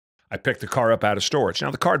I picked the car up out of storage. Now,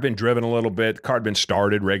 the car had been driven a little bit. The car had been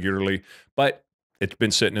started regularly, but it's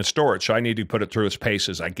been sitting in storage. So I need to put it through its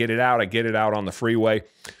paces. I get it out on the freeway.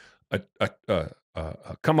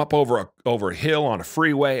 Come up over a hill on a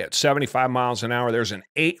freeway at 75 miles an hour. There's an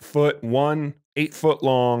 8 foot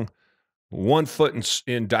long, 1 foot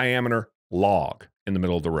in diameter log in the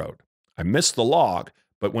middle of the road. I missed the log,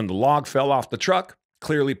 but when the log fell off the truck,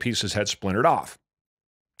 clearly pieces had splintered off.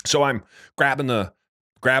 So I'm grabbing the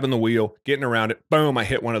wheel, getting around it. Boom, I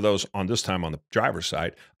hit one of those on this time on the driver's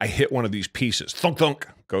side. I hit one of these pieces. Thunk, thunk,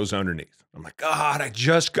 goes underneath. I'm like, God,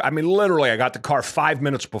 literally, I got the car 5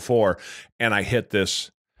 minutes before and I hit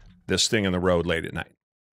this thing in the road late at night.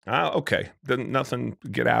 Okay. Then nothing,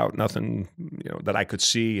 get out, nothing, that I could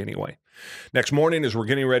see anyway. Next morning, as we're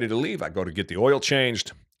getting ready to leave, I go to get the oil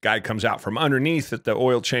changed. Guy comes out from underneath at the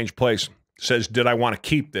oil change place, says, did I want to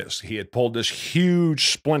keep this? He had pulled this huge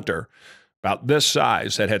splinter about this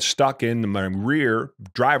size that had stuck in my rear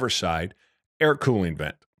driver's side air cooling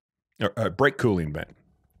vent, or brake cooling vent.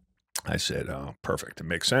 I said, oh, perfect. It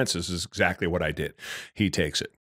makes sense. This is exactly what I did. He takes it.